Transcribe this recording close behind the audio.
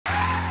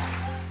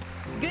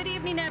Good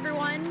evening,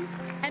 everyone,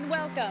 and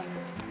welcome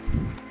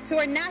to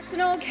our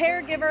National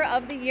Caregiver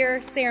of the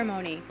Year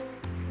ceremony.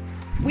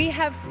 We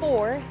have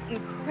 4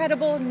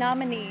 incredible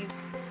nominees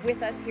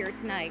with us here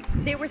tonight.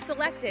 They were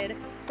selected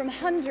from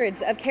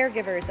hundreds of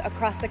caregivers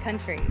across the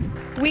country.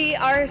 We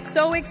are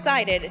so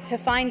excited to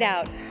find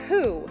out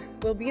who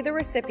will be the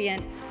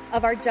recipient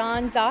of our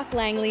John Doc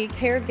Langley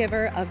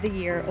Caregiver of the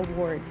Year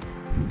Award.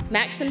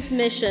 Maxim's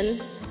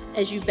mission,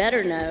 as you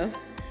better know,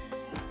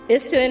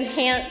 is to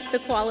enhance the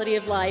quality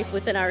of life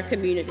within our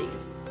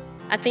communities.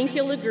 I think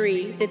you'll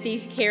agree that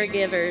these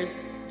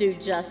caregivers do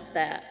just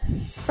that.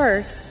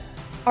 First,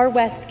 our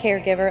West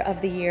Caregiver of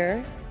the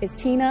Year is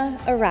Tina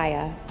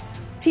Araya.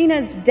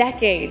 Tina's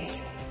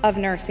decades of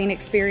nursing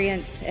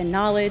experience and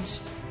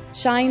knowledge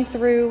shine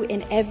through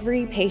in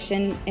every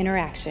patient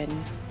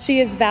interaction. She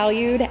is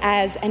valued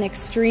as an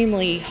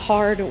extremely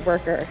hard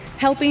worker,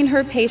 helping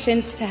her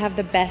patients to have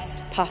the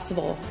best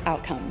possible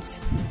outcomes.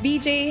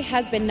 VJ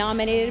has been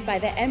nominated by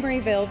the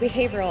Emeryville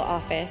Behavioral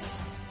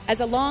Office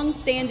as a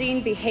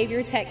long-standing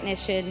behavior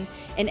technician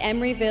in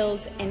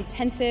Emeryville's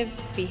Intensive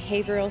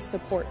Behavioral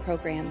Support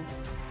Program.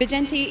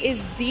 Vigenti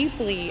is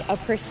deeply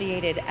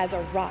appreciated as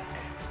a rock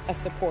of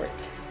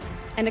support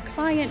and a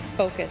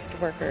client-focused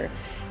worker,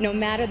 no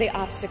matter the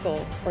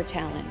obstacle or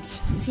challenge.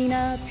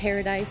 Tina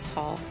Paradise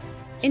Hall.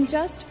 In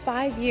just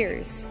 5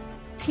 years,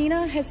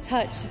 Tina has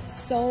touched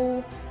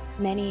so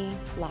many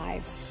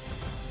lives.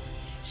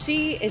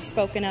 She is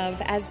spoken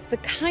of as the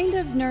kind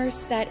of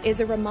nurse that is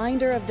a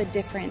reminder of the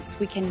difference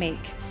we can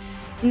make,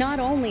 not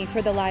only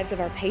for the lives of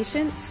our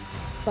patients,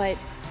 but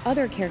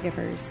other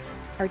caregivers,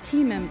 our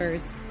team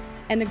members,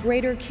 and the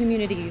greater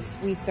communities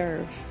we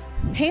serve.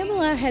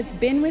 Pamela has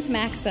been with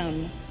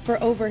Maxim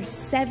for over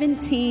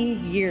 17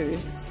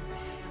 years.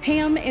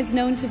 Pam is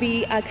known to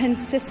be a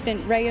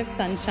consistent ray of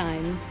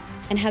sunshine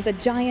and has a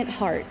giant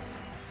heart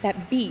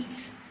that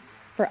beats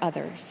for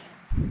others.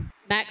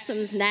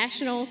 Maxim's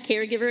National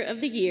Caregiver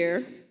of the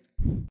Year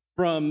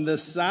from the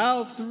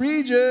South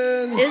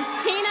region is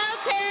Tina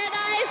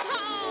Paradise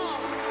Hall.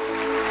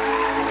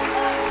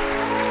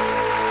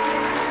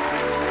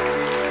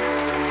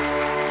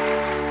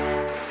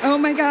 Oh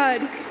my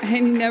God,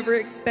 I never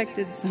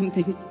expected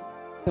something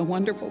so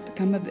wonderful to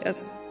come of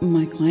this.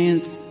 My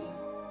clients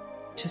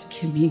just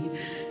give me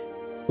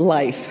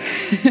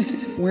life.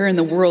 Where in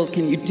the world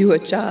can you do a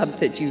job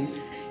that you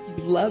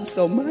love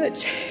so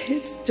much?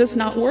 It's just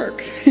not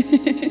work.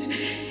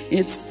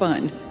 It's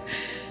fun.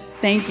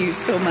 Thank you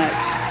so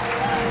much.